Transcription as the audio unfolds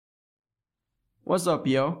What's up,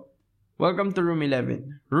 yo? Welcome to Room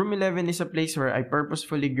 11. Room 11 is a place where I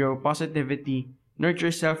purposefully grow positivity, nurture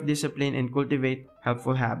self-discipline, and cultivate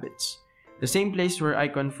helpful habits. The same place where I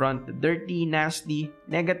confront the dirty, nasty,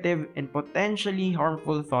 negative, and potentially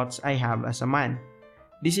harmful thoughts I have as a man.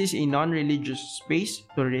 This is a non-religious space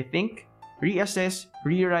to rethink, reassess,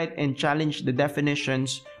 rewrite, and challenge the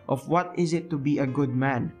definitions of what is it to be a good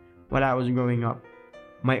man while I was growing up.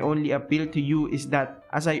 My only appeal to you is that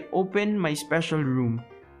as I open my special room,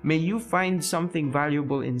 may you find something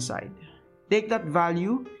valuable inside. Take that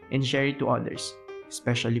value and share it to others,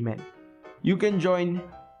 especially men. You can join,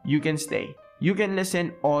 you can stay, you can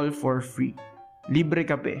listen all for free. Libre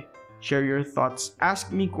kape. Share your thoughts,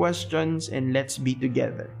 ask me questions, and let's be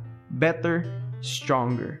together. Better,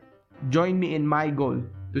 stronger. Join me in my goal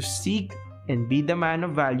to seek and be the man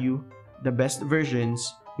of value, the best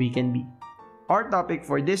versions we can be. Our topic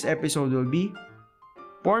for this episode will be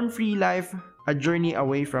Porn-Free Life, a journey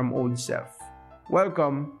away from old self.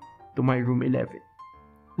 Welcome to my Room 11.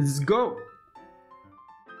 Let's go!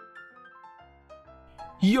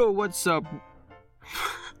 Yo, what's up?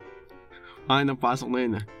 Napasok na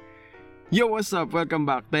yun. Yo, what's up? Welcome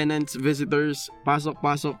back. Tenants, visitors, pasok.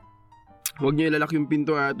 Huwag niyo ilalak yung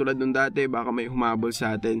pinto tulad nung dati, baka may humabol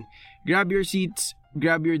sa atin. Grab your seats,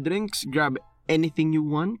 grab your drinks, grab anything you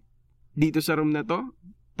want. Dito sa room na to,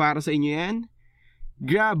 para sa inyo yan.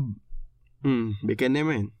 Grab! Bigyan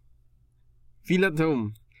naman. Feel at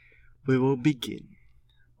home. We will begin.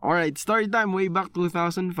 Alright, story time way back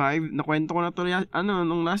 2005. Nakwento ko na to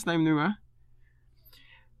nung last time, di ba?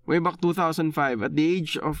 Way back 2005, at the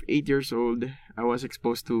age of 8 years old, I was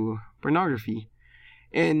exposed to pornography.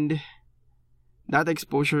 And that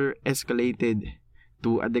exposure escalated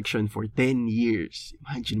to addiction for 10 years.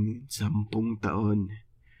 Imagine mo yun, 10 taon.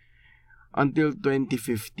 Until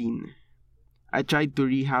 2015. I tried to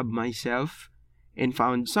rehab myself and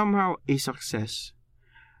found somehow a success.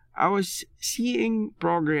 I was seeing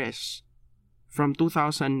progress from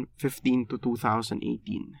 2015 to 2018.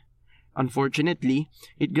 Unfortunately,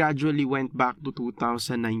 it gradually went back to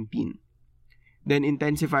 2019. Then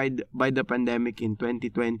intensified by the pandemic in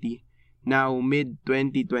 2020. Now,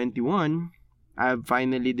 mid-2021, I've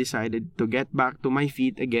finally decided to get back to my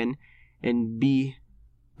feet again and be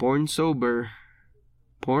porn sober,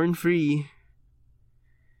 porn free.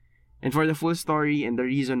 And for the full story and the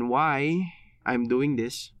reason why I'm doing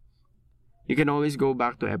this, you can always go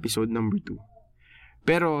back to episode number 2.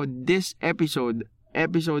 Pero this episode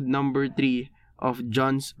number 3 of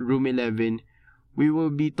John's Room 11, we will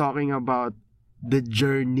be talking about the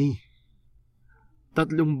journey.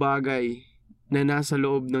 3 bagay na nasa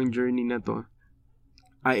loob ng journey na to,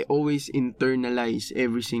 I always internalize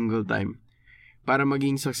every single time. Para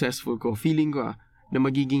maging successful ko, feeling ko na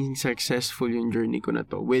magiging successful yung journey ko na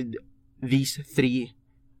to with these 3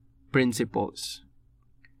 principles.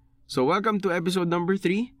 So welcome to episode number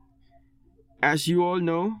 3. As you all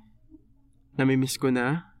know, namimiss ko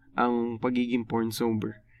na ang pagiging porn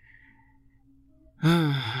sober.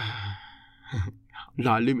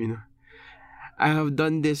 Lalim, no? I have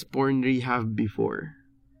done this porn rehab before,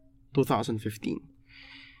 2015.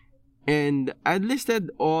 And I'd listed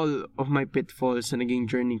all of my pitfalls sa naging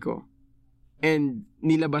journey ko. And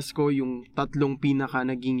nilabas ko yung 3 pinaka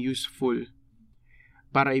naging useful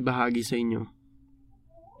para ibahagi sa inyo.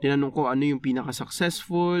 Tinanong ko ano yung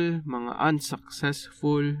pinaka-successful, mga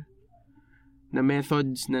unsuccessful na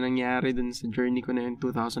methods na nangyari dun sa journey ko na yun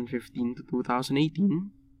 2015 to 2018.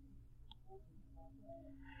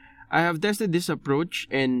 I have tested this approach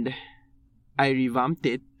and I revamped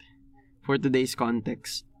it for today's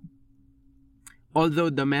context.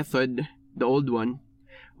 Although the method, the old one,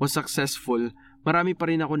 was successful, marami pa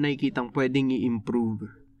rin ako nakikitang pwedeng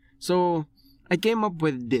i-improve. So, I came up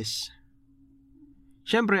with this.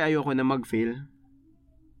 Siyempre, ayoko na mag-fail.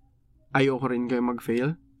 Ayoko rin kayo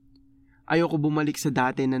mag-fail. Ayoko bumalik sa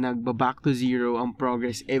dati na nagba-back to zero ang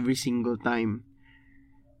progress every single time.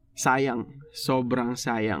 Sayang. Sobrang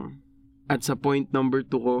sayang. At sa point number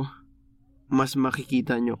 2 ko, mas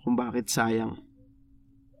makikita nyo kung bakit sayang.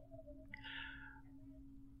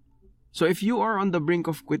 So if you are on the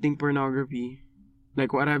brink of quitting pornography,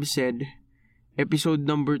 like what I've said, episode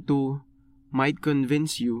number 2 might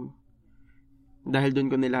convince you dahil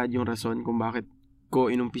doon ko nilahad yung rason kung bakit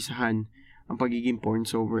ko inumpisahan ang pagiging porn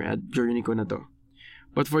sober at journey ko na to.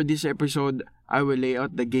 But for this episode, I will lay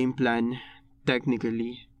out the game plan,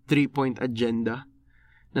 technically, 3-point agenda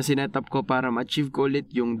na sinetup ko para ma-achieve ko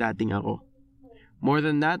ulit yung dating ako. More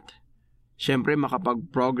than that, syempre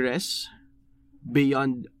makapag-progress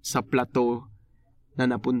beyond sa plateau na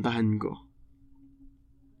napuntahan ko.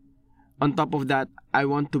 On top of that, I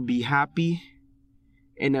want to be happy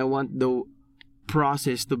And I want the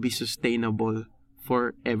process to be sustainable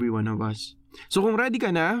for every one of us. So kung ready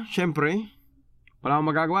ka na, syempre, wala akong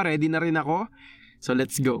magagawa, ready na rin ako. So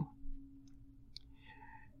let's go.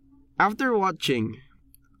 After watching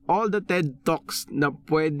all the TED Talks na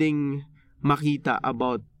pwedeng makita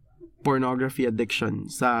about pornography addiction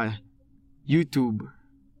sa YouTube,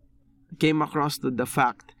 came across to the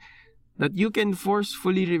fact that you can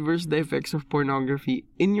forcefully reverse the effects of pornography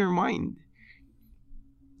in your mind.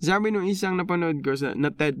 Sabi nung isang napanood ko na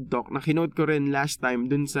TED Talk, na kinote ko rin last time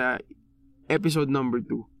dun sa episode number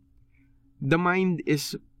 2, the mind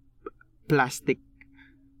is plastic.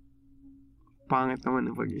 Pangit naman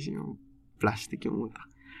ang pag-isip yung plastic yung utak.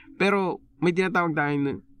 Pero may tinatawag tayo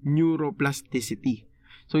ng neuroplasticity.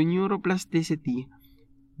 So neuroplasticity,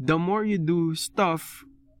 the more you do stuff,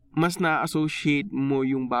 mas na-associate mo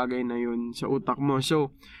yung bagay na yun sa utak mo.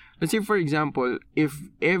 So, let's say for example, if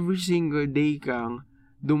every single day kang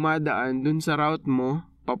dumadaan dun sa route mo,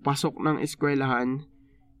 papasok ng eskwelahan,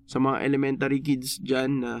 sa mga elementary kids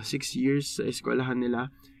dyan na 6 years sa eskwelahan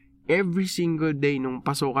nila, every single day nung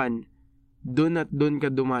pasukan, dun at dun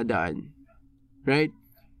ka dumadaan. Right?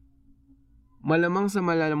 Malamang sa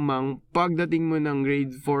malamang, pagdating mo ng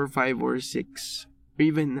grade 4, 5, or 6, or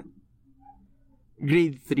even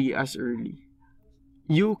grade 3 as early,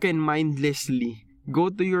 you can mindlessly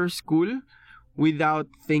go to your school without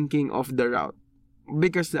thinking of the route.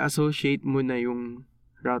 Because na-associate mo na yung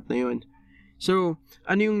route na yun. So,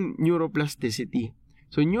 ano yung neuroplasticity?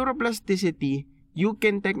 So, neuroplasticity, you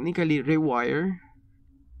can technically rewire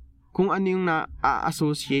kung ano yung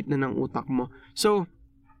na-associate na ng utak mo. So,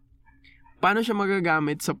 paano siya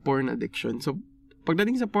magagamit sa porn addiction? So,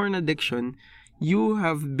 pagdating sa porn addiction, you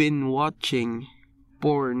have been watching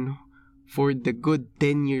porn for the good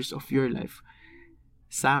 10 years of your life.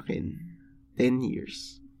 Sa akin, 10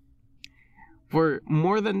 years. For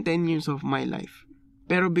more than 10 years of my life.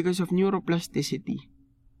 Pero because of neuroplasticity,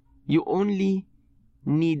 you only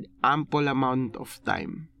need ample amount of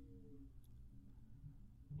time.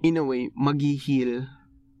 In a way, mag-heal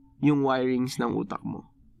yung wirings ng utak mo.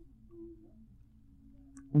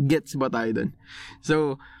 Gets ba tayo dun?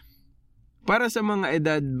 So, para sa mga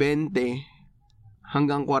edad 20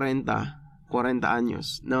 hanggang 40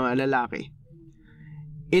 anyos na lalaki,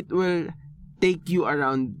 it will take you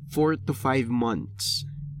around 4 to 5 months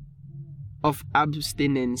of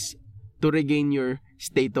abstinence to regain your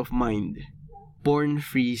state of mind.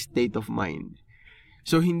 Porn-free state of mind.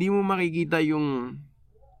 So, hindi mo makikita yung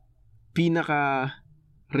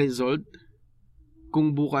pinaka-result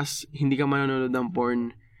kung bukas hindi ka manonood ng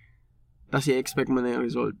porn tapos i-expect mo na yung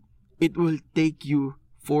result. It will take you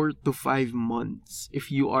 4 to 5 months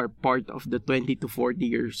if you are part of the 20 to 40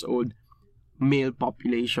 years old male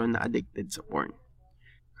population na addicted sa porn.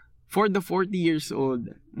 For the 40 years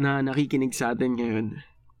old na nakikinig sa atin ngayon,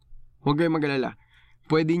 huwag kayong mag-alala.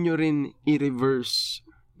 Pwede nyo rin i-reverse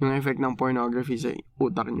yung effect ng pornography sa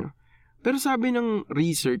utak nyo. Pero sabi ng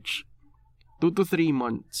research, 2 to 3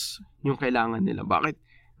 months yung kailangan nila. Bakit?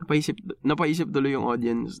 Napaisip tuloy yung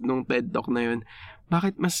audience nung TED Talk na yun.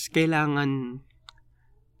 Bakit mas kailangan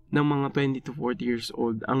ng mga 20 to 40 years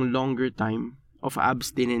old ang longer time of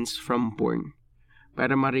abstinence from porn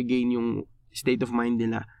para ma-regain yung state of mind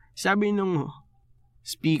nila? Sabi nung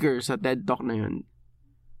speaker sa TED Talk na yun,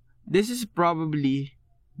 this is probably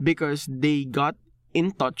because they got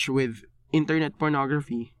in touch with internet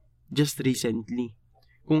pornography just recently.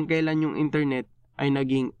 Kung kailan yung internet ay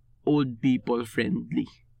naging old people friendly.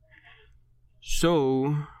 So,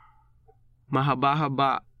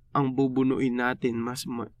 mahaba-haba ang bubunuin natin, mas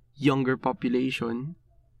younger population,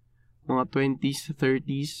 mga 20s,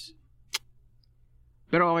 30s.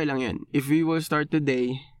 Pero okay lang yan. If we will start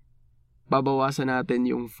today, babawasan natin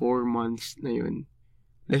yung 4 months na yun.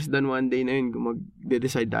 Less than 1 day na yun kung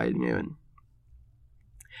mag-decide tayo ngayon.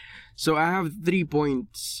 So, I have 3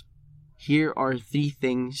 points. Here are 3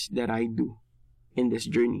 things that I do in this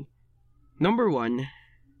journey. Number 1,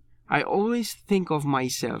 I always think for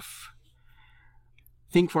myself,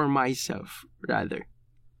 rather.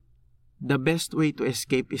 The best way to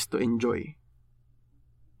escape is to enjoy.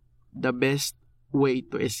 The best way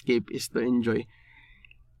to escape is to enjoy.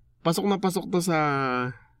 Pasok na pasok to sa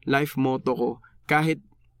life motto ko. Kahit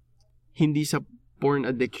hindi sa porn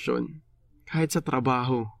addiction, kahit sa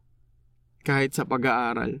trabaho, kahit sa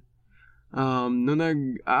pag-aaral. Nung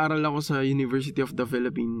nag-aaral ako sa University of the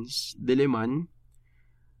Philippines, Diliman,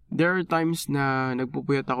 there are times na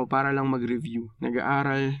nagpupuyat ako para lang mag-review.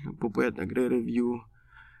 Nag-aaral, nagpupuyat, nagre-review.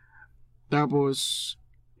 Tapos,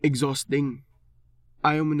 exhausting.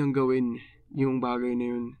 Ayaw mo nang gawin yung bagay na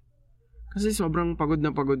yun. Kasi sobrang pagod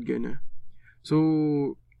na pagod ka na. So,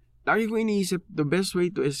 lagi ko iniisip, the best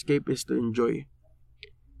way to escape is to enjoy.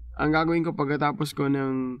 Ang gagawin ko pagkatapos ko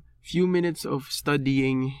ng few minutes of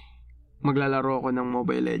studying, maglalaro ako ng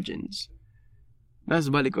Mobile Legends.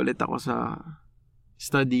 Tapos balik ulit ako sa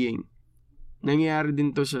studying. Nangyayari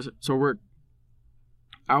din to sa work.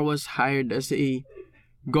 I was hired as a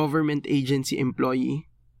government agency employee.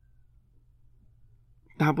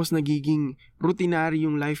 Tapos nagiging routinary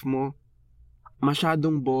yung life mo,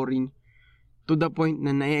 masyadong boring, to the point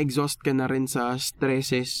na na-exhaust ka na rin sa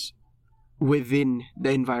stresses within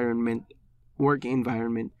the environment, work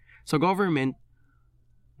environment. Sa government,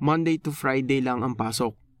 Monday to Friday lang ang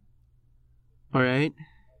pasok. Alright?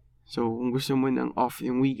 So, kung gusto mo ng off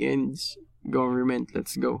yung weekends, government,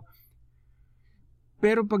 let's go.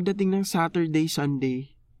 Pero pagdating ng Saturday,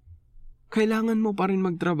 Sunday, kailangan mo pa rin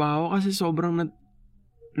magtrabaho kasi sobrang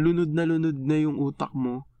lunod na yung utak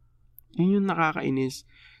mo. Yun yung nakakainis.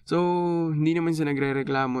 So, hindi naman sa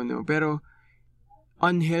nagre-reklamo, no? Pero,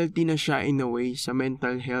 unhealthy na siya in a way sa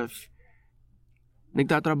mental health.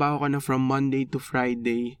 Nagtatrabaho ka na from Monday to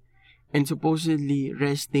Friday and supposedly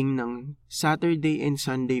resting ng Saturday and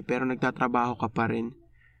Sunday pero nagtatrabaho ka pa rin.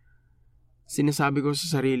 Sinasabi ko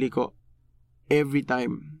sa sarili ko, every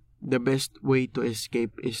time, the best way to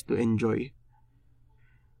escape is to enjoy.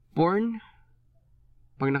 Porn,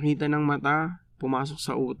 pag nakita ng mata, pumasok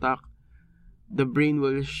sa utak, the brain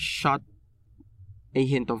will shot a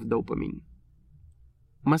hint of dopamine.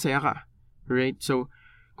 Masaya ka, right? So,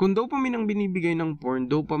 kung dopamine ang binibigay ng porn,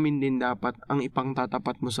 dopamine din dapat ang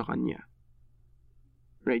ipangtatapat mo sa kanya.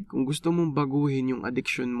 Right? Kung gusto mong baguhin yung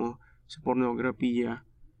addiction mo sa pornografiya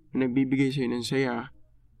na nagbibigay sa'yo ng saya,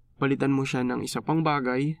 palitan mo siya ng isa pang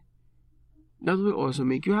bagay, that will also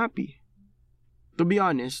make you happy. To be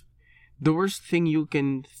honest, the worst thing you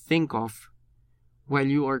can think of while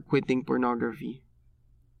you are quitting pornography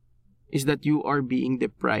is that you are being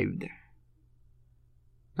deprived.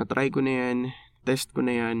 Na-try ko na yan, test ko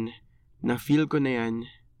na yan, na-feel ko na yan,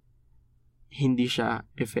 hindi siya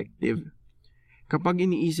effective. Kapag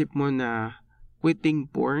iniisip mo na quitting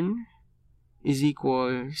porn is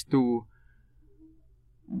equals to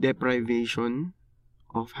deprivation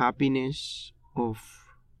of happiness, of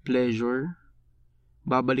pleasure,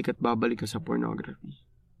 babalik at babalik ka sa pornography.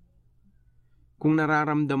 Kung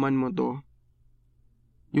nararamdaman mo to,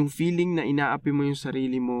 yung feeling na inaapi mo yung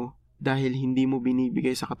sarili mo dahil hindi mo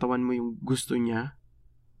binibigay sa katawan mo yung gusto niya,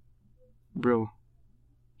 bro,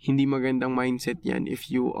 hindi magandang mindset yan if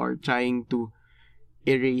you are trying to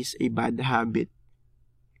erase a bad habit.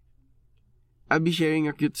 I'll be sharing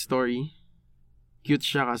a cute story. Cute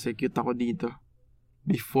siya kasi cute ako dito.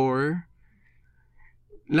 Before,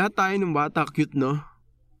 lahat tayo ng bata cute, no?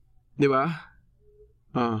 Di ba?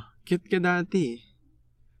 Cute ka dati.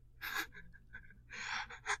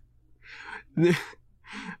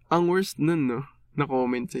 Ang worst nun, no?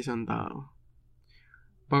 Na-comment sa isang tao.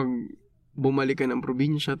 Pag bumalik ka ng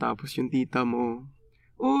probinsya tapos yung tita mo,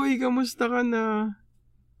 uy, kamusta ka na?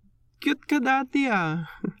 Cute ka dati, ah.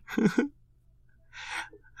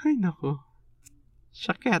 Ay, nako.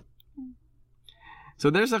 Shaket. So,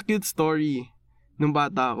 there's a cute story nung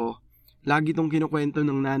bata ko. Lagi tong kinukwento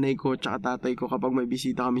ng nanay ko tsaka tatay ko kapag may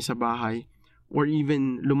bisita kami sa bahay or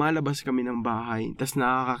even lumalabas kami ng bahay tas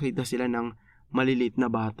nakakakita sila ng maliliit na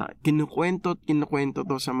bata. Kinukwento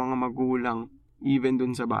to sa mga magulang even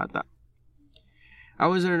dun sa bata. I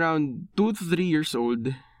was around 2 to 3 years old.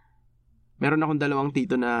 Meron akong 2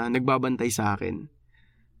 tito na nagbabantay sa akin.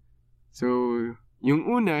 So, yung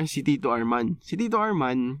una, si Tito Arman. Si Tito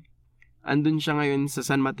Arman, andun siya ngayon sa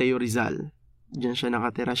San Mateo, Rizal. Diyan siya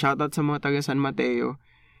nakatira. Shoutout sa mga taga San Mateo.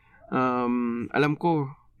 Alam ko,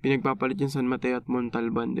 pinagpapalit yung San Mateo at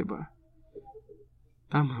Montalban, di ba?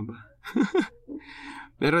 Tama ba?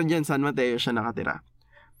 Pero diyan, San Mateo siya nakatira.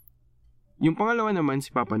 Yung pangalawa naman, si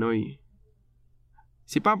Papa Noy.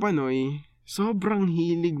 Si Papa Noy, sobrang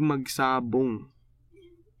hilig magsabong.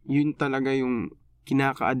 Yun talaga yung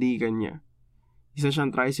kinakaadikan niya. Isa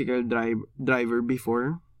siyang tricycle driver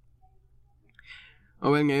before.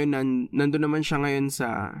 Well, ngayon, nandun naman siya ngayon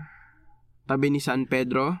sa tabi ni San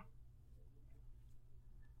Pedro.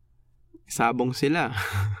 Sabong sila.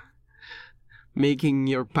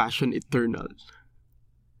 Making your passion eternal.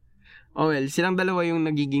 Well, silang dalawa yung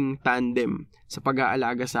nagiging tandem sa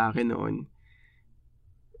pag-aalaga sa akin noon.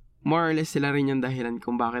 More or less sila rin yung dahilan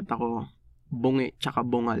kung bakit ako bungi tsaka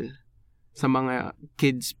bungal sa mga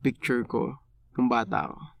kids picture ko nung bata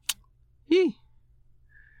ako.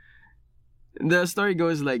 The story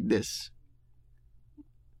goes like this.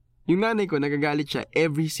 Yung nanay ko, nagagalit siya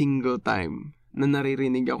every single time na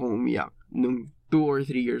naririnig akong umiyak nung 2 or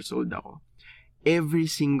 3 years old ako. every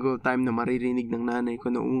single time na maririnig ng nanay ko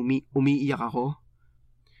na umiiyak ako,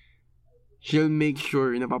 she'll make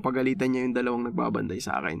sure na papagalitan niya yung dalawang nagbabantay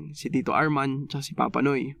sa akin. Si Tito Arman at si Papa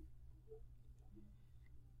Noy.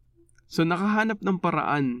 So nakahanap ng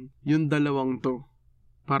paraan yung dalawang to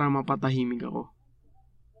para mapatahimik ako.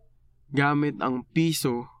 Gamit ang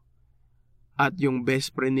piso at yung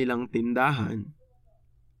best friend nilang tindahan.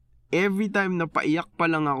 Every time na paiyak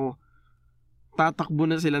pa lang ako, tatakbo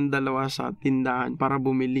na silang dalawa sa tindahan para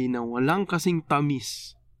bumili ng walang kasing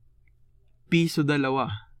tamis. Piso 2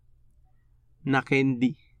 na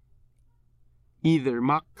candy. Either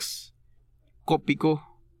Max, Kopiko,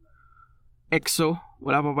 Exo,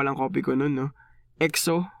 wala pa palang Kopiko nun, no?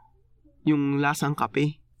 Exo, yung lasang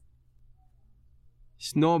kape.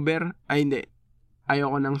 Snowber, ay hindi.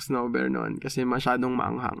 Ayoko ng Snowber noon kasi masyadong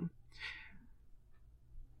maanghang.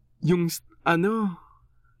 Yung,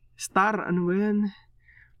 Star, ano ba yan?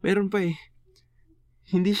 Meron pa eh.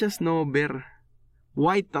 Hindi siya Snowber.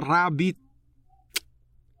 White Rabbit.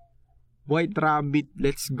 White Rabbit,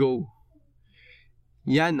 let's go.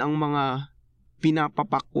 Yan ang mga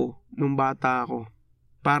pinapapak ko nung bata ako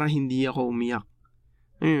para hindi ako umiyak.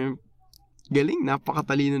 Galing,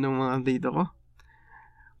 napakatalino ng mga tito ko.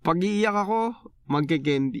 Pag iiyak ako,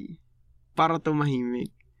 magke-candy para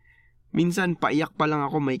tumahimik. Minsan, paiyak pa lang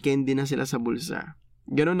ako, may candy na sila sa bulsa.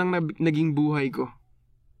 Ganon ang naging buhay ko.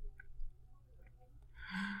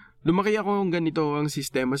 Lumaki ako ng ganito ang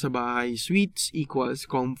sistema sa bahay. Sweets equals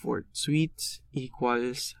comfort. Sweets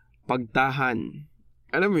equals pagtahan.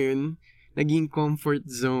 Alam mo yun? Naging comfort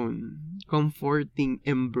zone. Comforting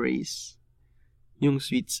embrace. Yung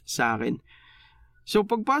sweets sa akin. So,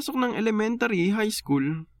 pagpasok ng elementary, high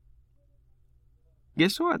school,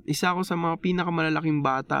 guess what? Isa ako sa mga pinakamalalaking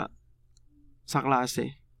bata sa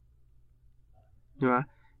klase. Diba?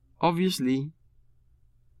 Obviously,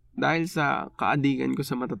 dahil sa kaadikan ko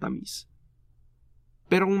sa matatamis.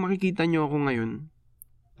 Pero kung makikita nyo ako ngayon,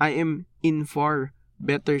 I am in far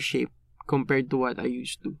better shape compared to what I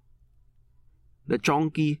used to. The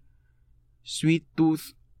chunky, sweet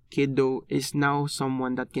tooth kiddo is now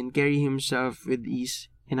someone that can carry himself with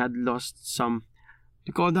ease and had lost some,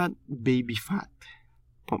 we call that baby fat.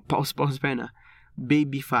 Pause pa na.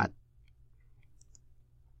 Baby fat.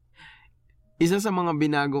 Isa sa mga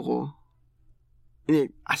binago ko,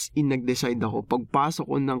 as in nag-decide ako, pagpasok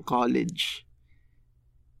ko ng college,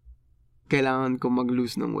 kailangan ko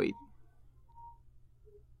mag-lose ng weight.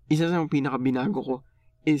 Isa sa mga pinaka-binago ko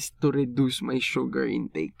is to reduce my sugar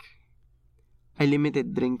intake. I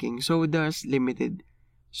limited drinking sodas, limited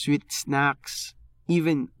sweet snacks,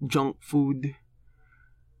 even junk food,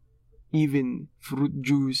 even fruit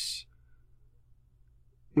juice,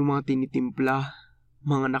 yung mga tinitimpla,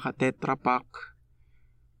 mga naka-tetra pack,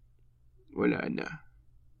 wala na.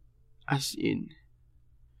 As in.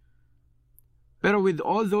 Pero with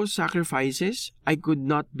all those sacrifices, I could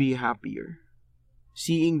not be happier.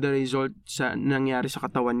 Seeing the result sa nangyari sa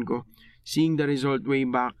katawan ko, seeing the result way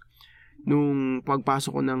back nung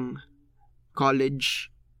pagpasok ko ng college,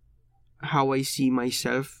 how I see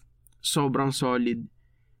myself, sobrang solid.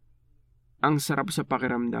 Ang sarap sa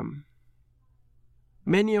pakiramdam.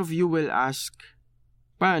 Many of you will ask,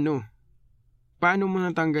 paano? Paano mo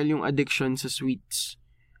natanggal yung addiction sa sweets?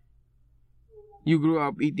 You grew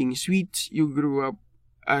up eating sweets. You grew up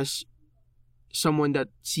as someone that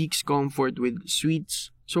seeks comfort with sweets.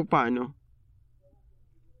 So paano?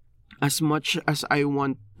 As much as I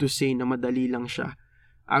want to say na madali lang siya,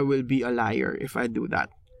 I will be a liar if I do that.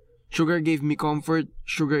 Sugar gave me comfort.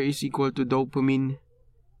 Sugar is equal to dopamine.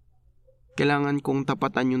 Kailangan kong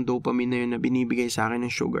tapatan yung dopamine na yun na binibigay sa akin ng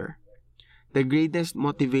sugar. The greatest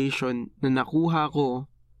motivation na nakuha ko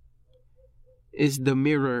is the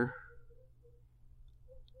mirror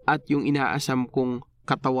at yung inaasam kong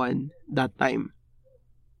katawan that time.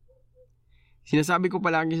 Sinasabi ko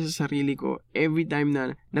palagi sa sarili ko, every time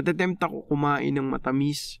na natatempt ako kumain ng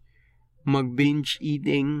matamis, mag-binge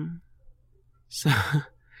eating sa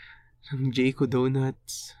ng Jayco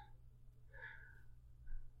Donuts,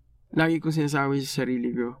 lagi ko sinasabi sa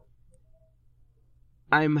sarili ko,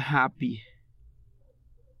 I'm happy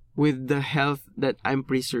with the health that I'm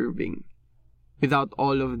preserving without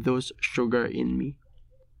all of those sugar in me.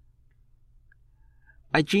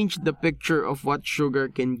 I changed the picture of what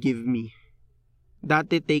sugar can give me.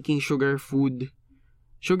 Dati taking sugary foods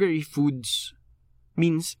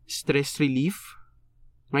means stress relief.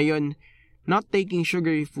 Ngayon, not taking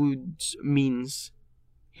sugary foods means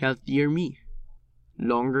healthier me.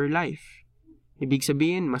 Longer life. Ibig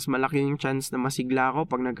sabihin, mas malaki yung chance na masigla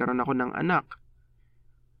ako pag nagkaroon ako ng anak.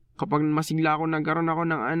 Kapag masigla ako nagkaroon ako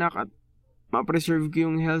ng anak at ma-preserve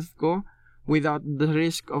ko yung health ko, without the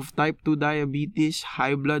risk of type 2 diabetes,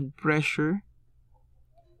 high blood pressure.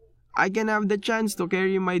 I can have the chance to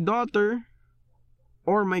carry my daughter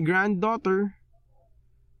or my granddaughter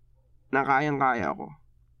na kayang-kaya ko.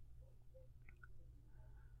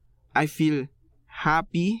 I feel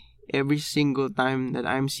happy every single time that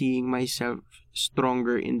I'm seeing myself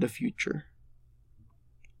stronger in the future.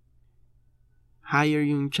 Higher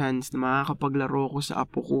yung chance na makakapaglaro ko sa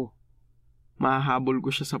apo ko. Mahahabol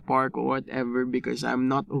ko siya sa park or whatever because I'm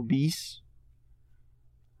not obese.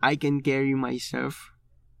 I can carry myself.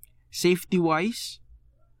 Safety-wise,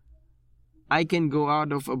 I can go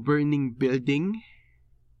out of a burning building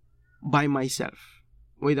by myself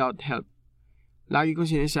without help. Lagi kong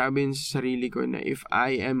sinasabi sa sarili ko na if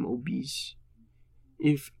I am obese,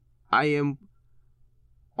 if I am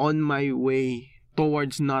on my way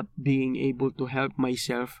towards not being able to help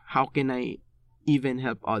myself, how can I even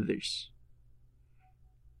help others?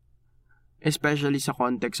 Especially sa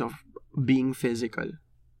context of being physical.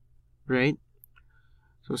 Right?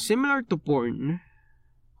 So, similar to porn,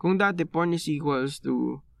 kung dati porn is equals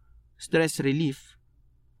to stress relief,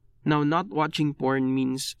 now not watching porn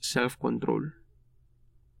means self-control.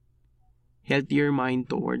 Healthier mind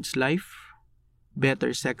towards life,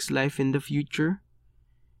 better sex life in the future,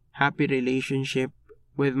 happy relationship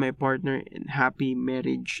with my partner, and happy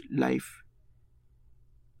marriage life.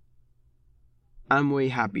 I'm way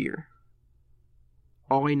happier.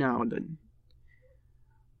 Okay na ako dun.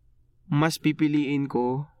 Mas pipiliin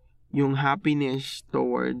ko yung happiness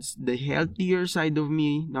towards the healthier side of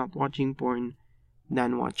me not watching porn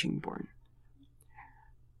than watching porn.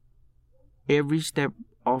 Every step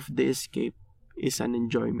of the escape is an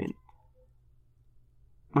enjoyment.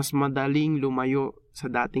 Mas madaling lumayo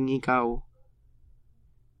sa dating ikaw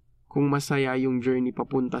kung masaya yung journey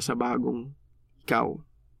papunta sa bagong ikaw.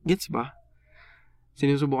 Gets ba?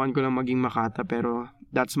 Sinusubukan ko lang maging makata pero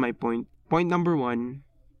that's my point. Point number 1,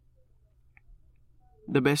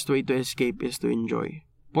 the best way to escape is to enjoy.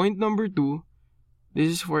 Point number 2, this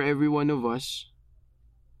is for every one of us.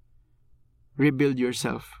 Rebuild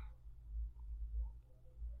yourself.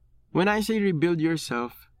 When I say rebuild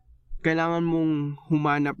yourself, kailangan mong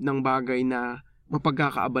humanap ng bagay na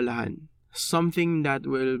mapagkakaabalahan. Something that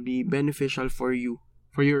will be beneficial for you,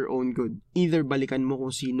 for your own good. Either balikan mo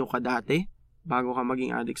kung sino ka dati, bago ka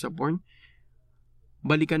maging addict sa porn.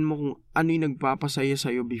 Balikan mo kung ano yung nagpapasaya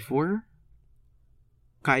sa'yo before.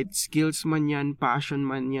 Kahit skills man yan, passion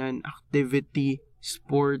man yan, activity,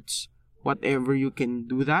 sports, whatever, you can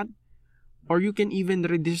do that. Or you can even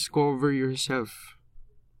rediscover yourself.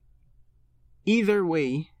 Either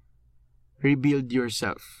way, rebuild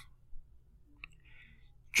yourself.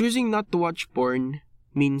 Choosing not to watch porn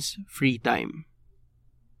means free time.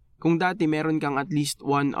 Kung dati meron kang at least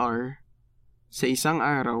 1 hour sa isang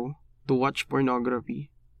araw to watch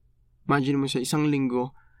pornography, imagine mo sa isang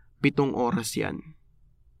linggo, 7 oras yan.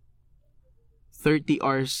 30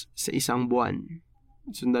 hours sa isang buwan.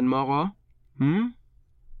 Sundan mo ako?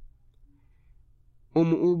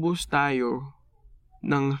 Umuubos tayo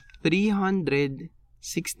ng 365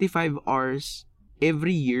 hours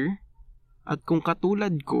every year, at kung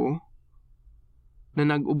katulad ko na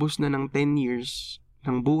nag-ubos na ng 10 years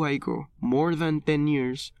ng buhay ko, more than 10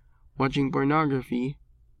 years watching pornography,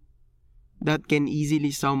 that can easily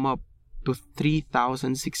sum up to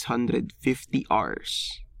 3,650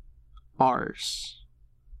 hours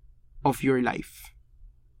of your life.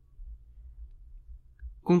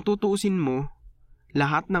 Kung tutuusin mo,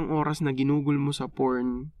 lahat ng oras na ginugol mo sa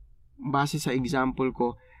porn, base sa example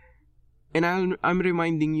ko, and I'm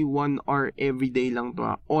reminding you 1 hour every day lang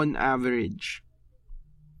to, on average.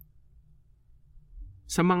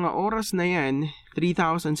 Sa mga oras na yan,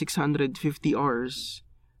 3,650 hours,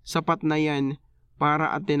 sapat na yan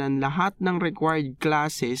para attenan lahat ng required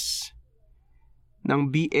classes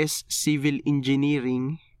ng BS Civil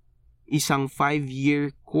Engineering, isang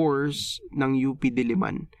 5-year course ng UP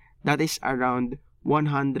Diliman. That is around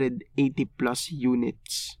 180 plus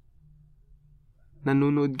units.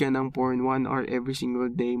 Nanonood ka ng porn 1 hour every single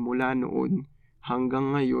day mula noon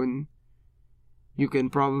hanggang ngayon. You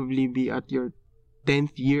can probably be at your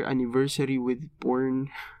 10th year anniversary with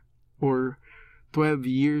porn or 12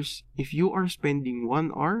 years. If you are spending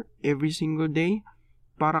 1 hour every single day,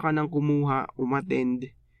 para ka nang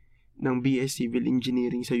umattend ng BS Civil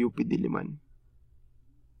Engineering sa UP Diliman.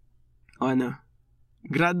 Ano?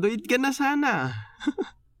 Graduate ka na sana.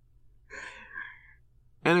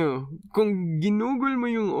 Kung ginugol mo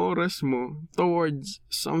yung oras mo towards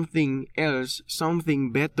something else,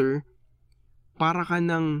 something better, para ka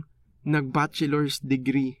nang nag-bachelor's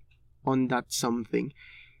degree on that something.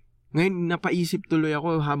 Ngayon, napaisip tuloy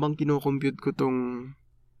ako habang kinocompute ko tong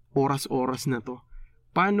oras-oras na to.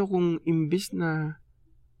 Paano kung imbis na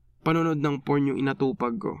panonood ng porn yung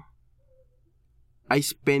inatupag ko, I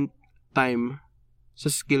spent time sa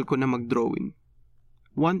skill ko na mag-drawing.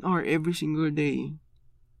 1 hour every single day.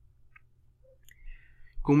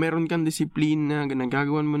 Kung meron kang disiplina,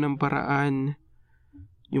 nagagawan mo ng paraan,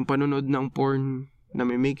 yung panonood ng porn, na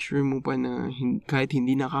may make sure mo pa na kahit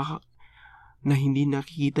hindi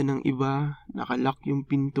nakikita ng iba, nakalock yung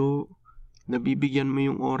pinto, nabibigyan mo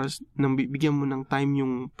yung oras, nabibigyan mo ng time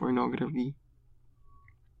yung pornography.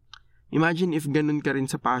 Imagine if ganun ka rin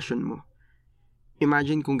sa passion mo.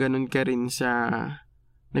 Imagine kung ganun ka rin sa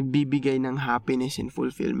nagbibigay ng happiness and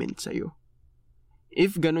fulfillment sa'yo.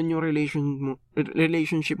 If ganun yung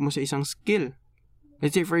relationship mo sa isang skill.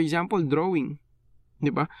 Let's say for example, drawing.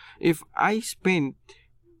 Diba? If I spent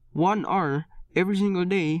 1 hour every single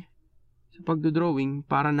day sa pagdodrawing,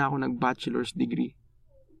 para na ako nag-bachelor's degree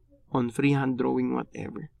on freehand drawing,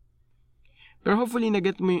 whatever. Pero hopefully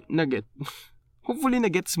nagets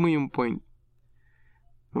mo yung point.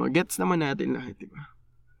 Gets naman natin lahat, diba?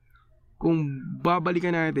 Kung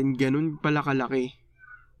babalikan natin, ganun pala kalaki.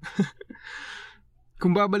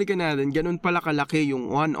 Kung babalikan natin, ganun pala kalaki yung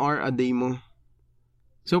 1 hour a day mo.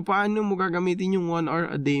 So, paano mo gagamitin yung 1 hour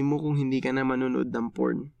a day mo kung hindi ka na manonood ng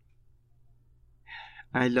porn?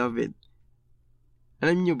 I love it.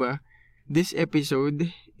 Alam nyo ba, this episode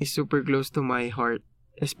is super close to my heart,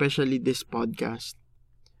 especially this podcast.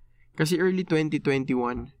 Kasi early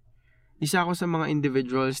 2021, isa ako sa mga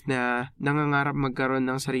individuals na nangangarap magkaroon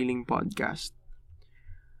ng sariling podcast.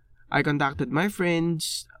 I contacted my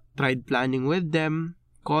friends, tried planning with them,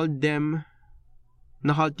 called them,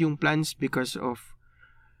 na-halt yung plans because of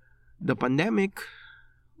the pandemic.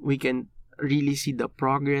 We can't really see the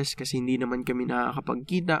progress kasi hindi naman kami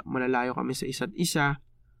nakakapagkita, malalayo kami sa isa't isa.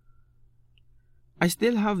 I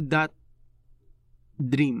still have that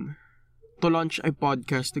dream to launch a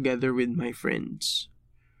podcast together with my friends.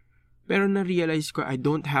 Pero na-realize ko I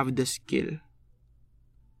don't have the skill.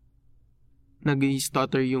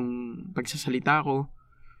 Nag-stutter yung pagsasalita ko,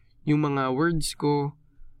 yung mga words ko,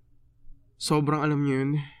 sobrang alam nyo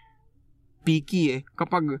yun, picky eh.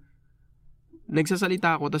 Kapag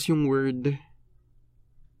nagsasalita ako, tas yung word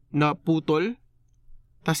na putol,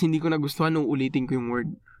 tas hindi ko nagustuhan nung ulitin ko yung word.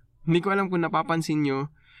 Hindi ko alam kung napapansin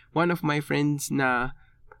nyo, one of my friends na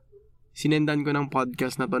sinendan ko ng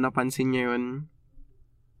podcast na to, napansin niya yun.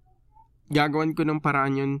 Gagawan ko ng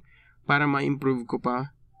paraan yun para ma-improve ko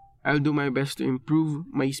pa. I'll do my best to improve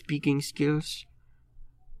my speaking skills.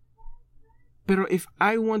 Pero if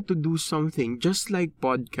I want to do something just like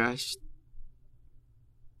podcast,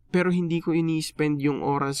 pero hindi ko ini-spend yung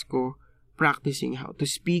oras ko practicing how to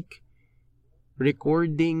speak,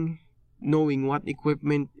 recording, knowing what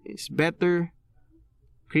equipment is better,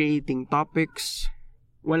 creating topics,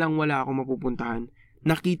 walang-wala ako mapupuntahan.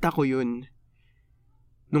 Nakita ko yun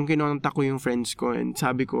nung kinontak ko yung friends ko and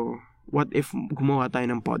sabi ko, what if gumawa tayo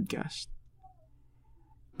ng podcast?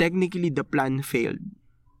 Technically, the plan failed.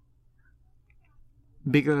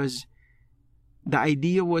 Because the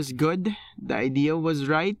idea was good, the idea was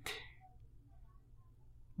right,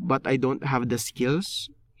 but I don't have the skills.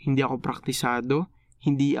 Hindi ako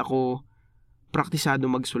praktisado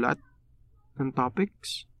magsulat ng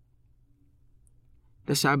topics.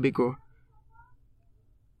 Tas sabi ko,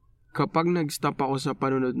 kapag nag-stop ako sa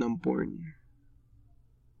panonood ng porn,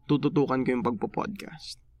 tututukan ko yung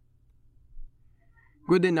pagpo-podcast.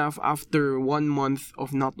 Good enough, after 1 month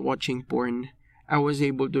of not watching porn, I was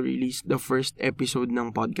able to release the first episode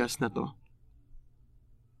ng podcast na to.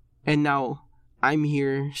 And now, I'm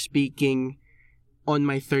here speaking on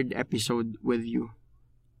my 3rd episode with you.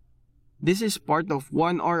 This is part of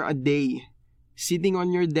 1 hour a day, sitting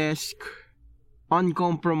on your desk,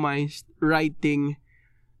 uncompromised, writing,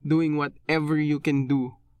 doing whatever you can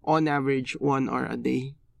do, on average 1 hour a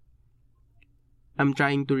day. I'm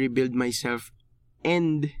trying to rebuild myself,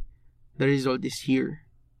 and the result is here.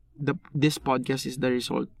 This podcast is the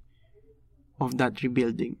result of that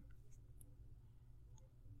rebuilding.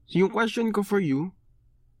 So yung question ko for you,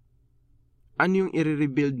 ano yung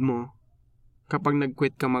i-rebuild mo kapag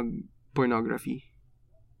nag-quit ka mag-pornography?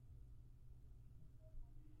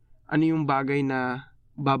 Ano yung bagay na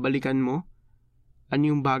babalikan mo?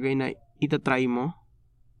 Ano yung bagay na itatry mo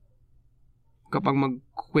kapag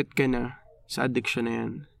mag-quit ka na sa addiction na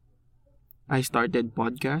yan? I started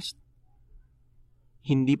podcast.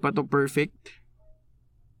 Hindi pa to perfect.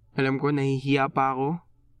 Alam ko, nahihiya pa ako.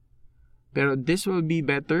 Pero this will be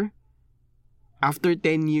better after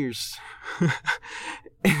 10 years.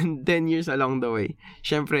 And 10 years along the way.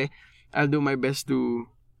 Siyempre, I'll do my best to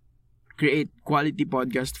create quality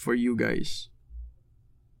podcast for you guys.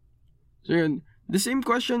 So yun, the same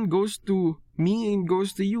question goes to me and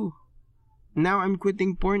goes to you. Now I'm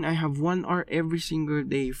quitting porn. I have 1 hour every single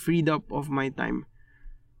day freed up of my time.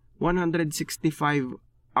 165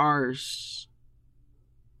 hours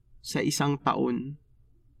sa isang taon.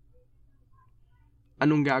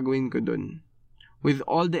 Anong gagawin ko dun? With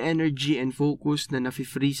all the energy and focus na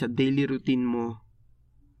nafi-free sa daily routine mo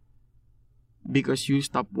because you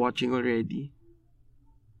stopped watching already,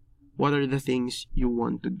 what are the things you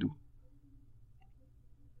want to do?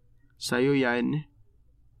 Sa'yo yan,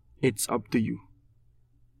 it's up to you.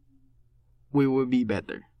 We will be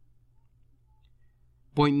better.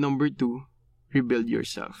 Point number 2, rebuild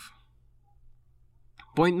yourself.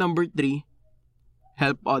 Point number 3,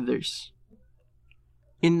 help others.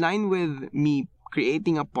 In line with me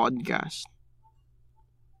creating a podcast,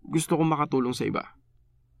 gusto ko makatulong sa iba.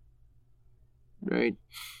 Right?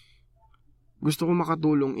 Gusto ko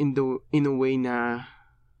makatulong in a way na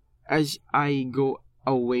as I go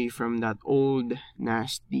away from that old,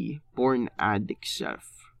 nasty, porn addict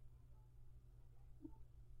self.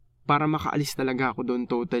 Para makaalis talaga ako doon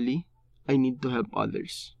totally, I need to help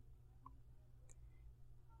others.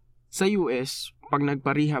 Sa US, pag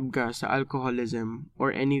nagpa-rehab ka sa alcoholism or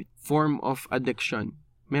any form of addiction,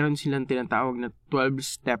 meron silang tinatawag na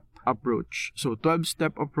 12-step approach. So,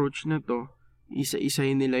 12-step approach na to,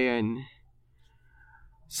 isa-isahin nila yan.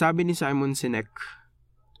 Sabi ni Simon Sinek,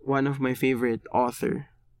 one of my favorite author.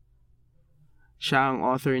 Siya ang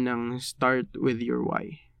author ng Start With Your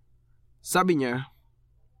Why. Sabi niya,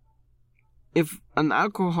 if an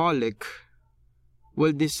alcoholic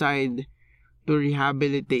will decide to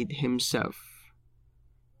rehabilitate himself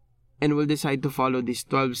and will decide to follow this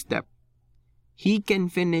 12-step, he can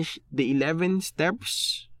finish the 11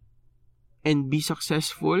 steps and be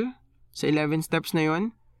successful sa 11 steps na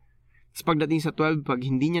yon. Tapos pagdating sa 12, pag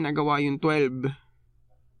hindi niya nagawa yung 12,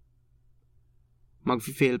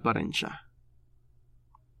 mag-fail pa rin siya.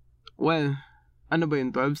 Well, ano ba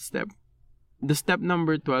yung 12 step? The step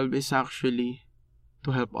number 12 is actually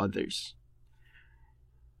to help others.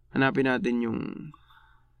 Hanapin natin yung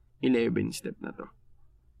 11 step na to.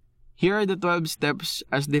 Here are the 12 steps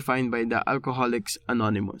as defined by the Alcoholics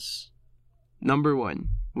Anonymous. Number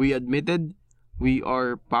 1, we admitted we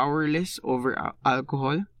are powerless over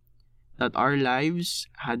alcohol, that our lives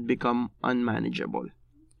had become unmanageable.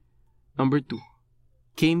 Number 2,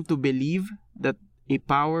 came to believe that a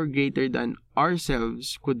power greater than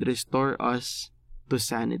ourselves could restore us to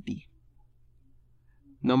sanity.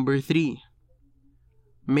 Number 3,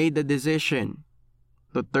 made the decision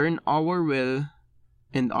to turn our will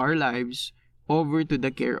and our lives over to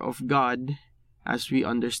the care of God as we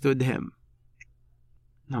understood Him.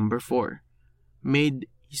 Number 4, made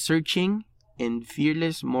a searching and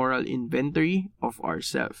fearless moral inventory of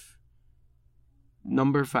ourselves.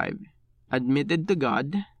 Number 5, admitted to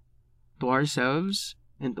God, to ourselves,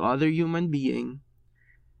 and to other human beings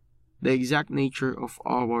the exact nature of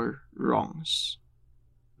our wrongs.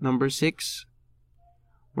 Number 6,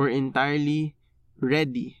 we're entirely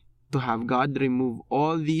ready to have God remove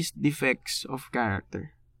all these defects of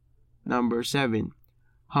character. Number 7,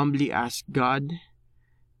 humbly ask God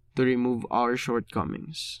to remove our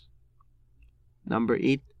shortcomings. Number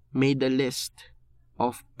 8, made a list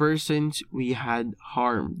of persons we had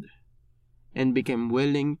harmed and became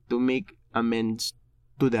willing to make amends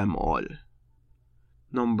to them all.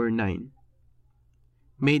 Number 9,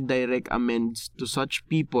 made direct amends to such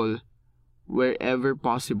people wherever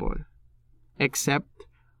possible, except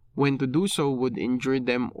when to do so would injure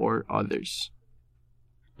them or others.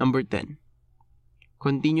 Number 10,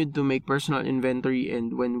 continued to make personal inventory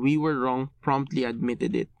and when we were wrong, promptly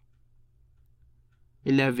admitted it.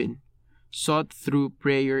 11, sought through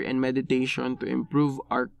prayer and meditation to improve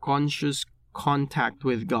our conscious contact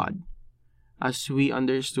with God as we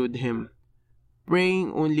understood Him,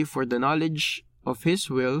 praying only for the knowledge of His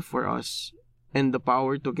will for us and the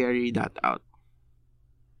power to carry that out.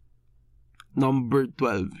 Number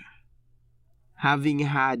 12, having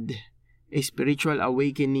had a spiritual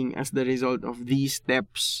awakening as the result of these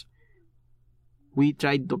steps, we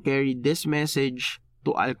tried to carry this message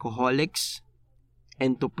to alcoholics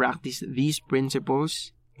and to practice these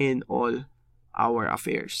principles in all our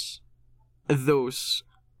affairs. Those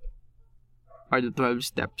are the 12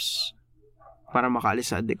 steps para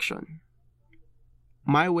makaalis sa addiction.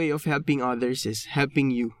 My way of helping others is helping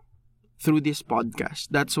you through this podcast.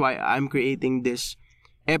 That's why I'm creating this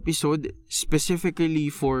episode specifically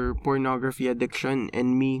for pornography addiction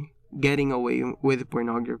and me getting away with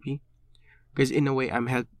pornography. Because in a way, I'm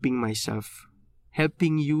helping myself.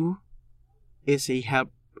 Helping you is a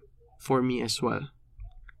help for me as well.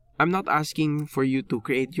 I'm not asking for you to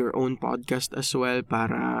create your own podcast as well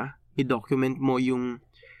para i-document mo yung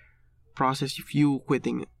process of you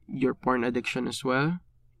quitting your porn addiction as well.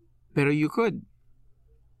 Pero you could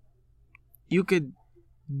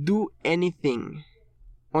do anything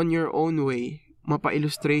on your own way.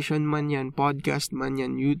 Mapa-illustration man yan, podcast man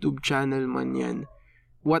yan, YouTube channel man yan,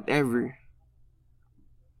 whatever.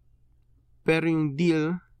 Pero yung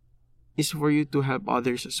deal is for you to help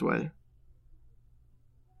others as well.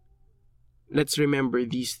 Let's remember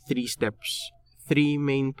these 3 steps, 3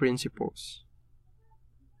 main principles.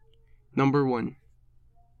 Number 1,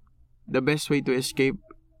 the best way to escape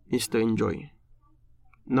is to enjoy.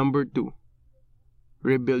 Number 2,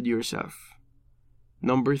 rebuild yourself.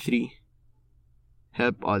 Number 3,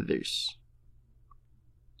 help others.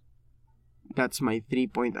 That's my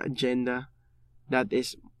 3-point agenda. That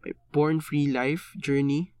is a porn-free life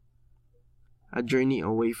journey. A journey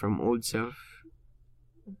away from old self.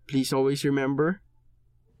 Please always remember,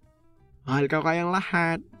 mahal ka kayang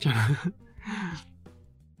lahat.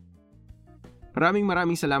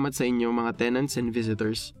 Maraming salamat sa inyo mga tenants and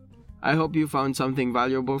visitors. I hope you found something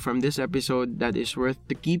valuable from this episode that is worth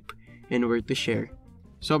to keep and worth to share.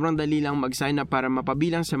 Sobrang dali lang mag-sign up para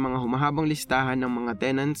mapabilang sa mga humahabang listahan ng mga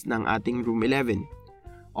tenants ng ating Room 11.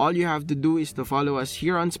 All you have to do is to follow us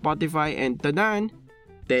here on Spotify and tadan,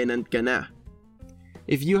 tenant ka na.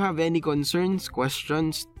 If you have any concerns,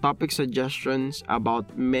 questions, topic suggestions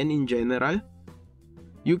about men in general,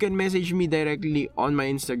 you can message me directly on my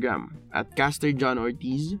Instagram at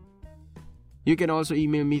CasterJohnOrtiz. You can also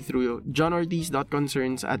email me through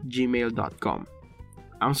johnortiz.concerns@gmail.com.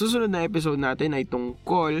 Ang susunod na episode natin ay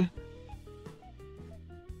tungkol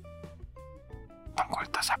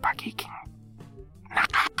to sa pagiging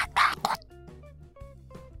nakakatakot,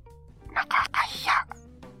 nakakahiya,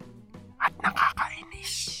 at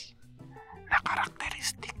nakakainis na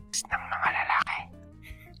characteristics ng mga lalaki.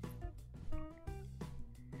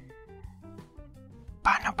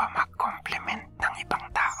 Paano ba mag-compliment ng ibang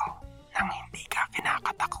tao nang hindi ka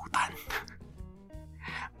kinakatakutan?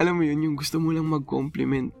 Alam mo yun, yung gusto mo lang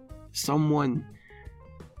mag-compliment someone,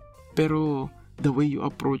 pero the way you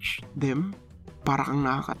approach them, para kang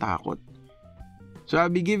nakakatakot. So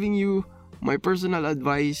I'll be giving you my personal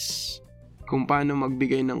advice kung paano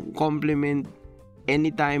magbigay ng compliment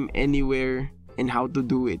anytime, anywhere, and how to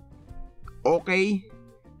do it. Okay?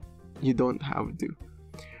 You don't have to.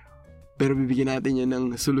 Pero bibigyan natin yan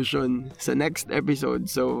ng solusyon sa next episode.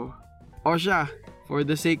 So, Osha, for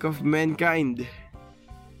the sake of mankind,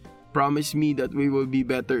 promise me that we will be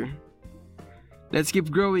better. Let's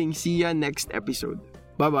keep growing. See ya next episode.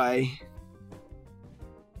 Bye-bye.